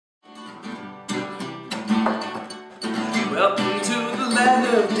Welcome to the land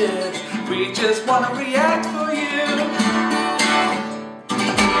of dance. We just want to react for you.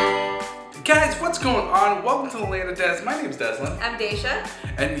 Guys, what's going on? Welcome to the land of Des. My name's Deslin. I'm Daisha.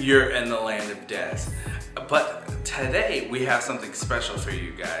 And you're in the land of Des. But today we have something special for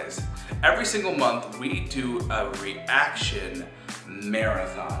you guys. Every single month we do a reaction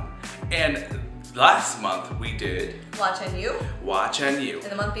marathon. And last month we did Hua Chenyu. Hua Chenyu.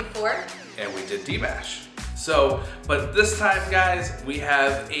 And the month before? And we did D-Mash. So, but this time guys, we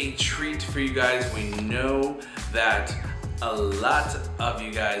have a treat for you guys. We know that a lot of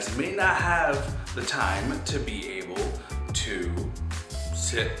you guys may not have the time to be able to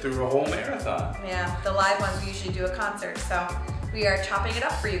sit through a whole marathon. Yeah, the live ones we usually do a concert, so we are chopping it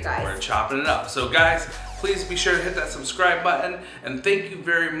up for you guys. We're chopping it up. So guys, please be sure to hit that subscribe button, and thank you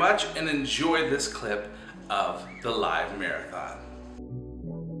very much, and enjoy this clip of the live marathon.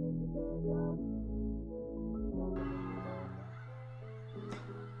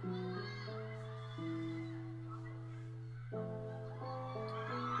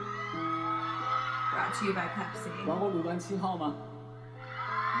 Brought to you by Pepsi. 玩过鲁班7号吗？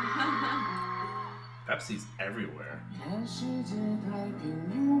 Pepsi's everywhere. I haven't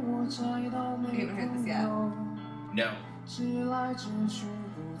heard this yet. No.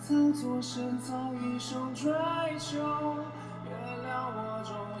 Oh,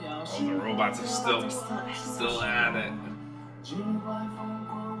 the robots are still at it.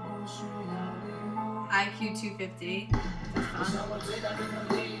 IQ250.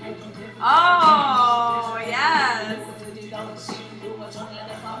 Oh, yes.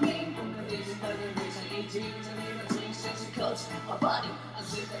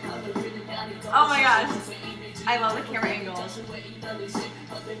 Oh my gosh. I love the camera angles. So cool.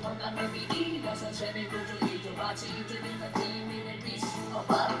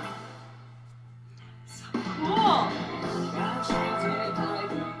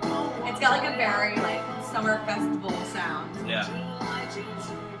 It's got like a very like summer festival sound. Yeah.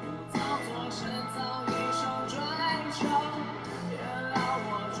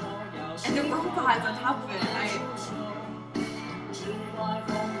 And the robots on top of it.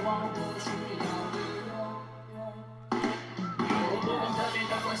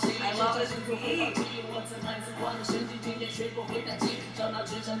 I love this beat.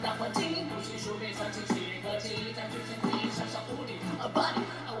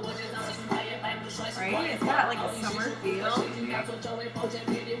 Right? It's got like a summer feel.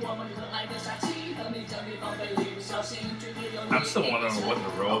 I'm still wondering what the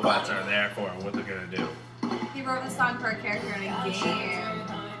robots are there for and what they're gonna do. He wrote a song for a character in a game.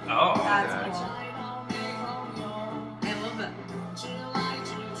 Oh, That's okay. cool. I love it.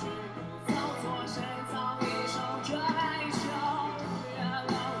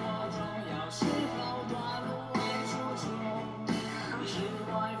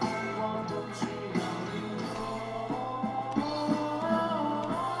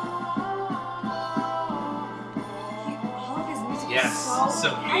 All of his music is Yes, so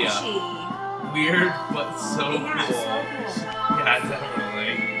Sophia. catchy. Weird, but so Yeah, cool. so cool. Yeah,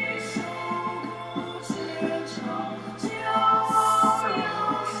 definitely.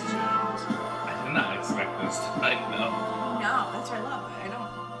 I did not expect this. I know. No, that's what I love. I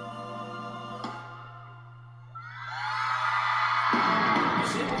don't.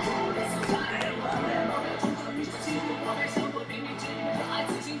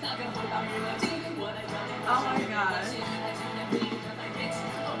 Oh my gosh.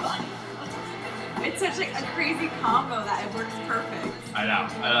 It's such like a crazy combo that it works perfect. I know,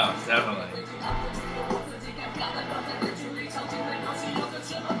 definitely.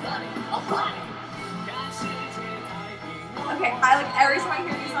 Okay, I like every time I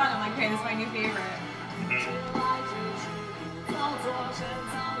hear this song, I'm like, okay, this is my new favorite.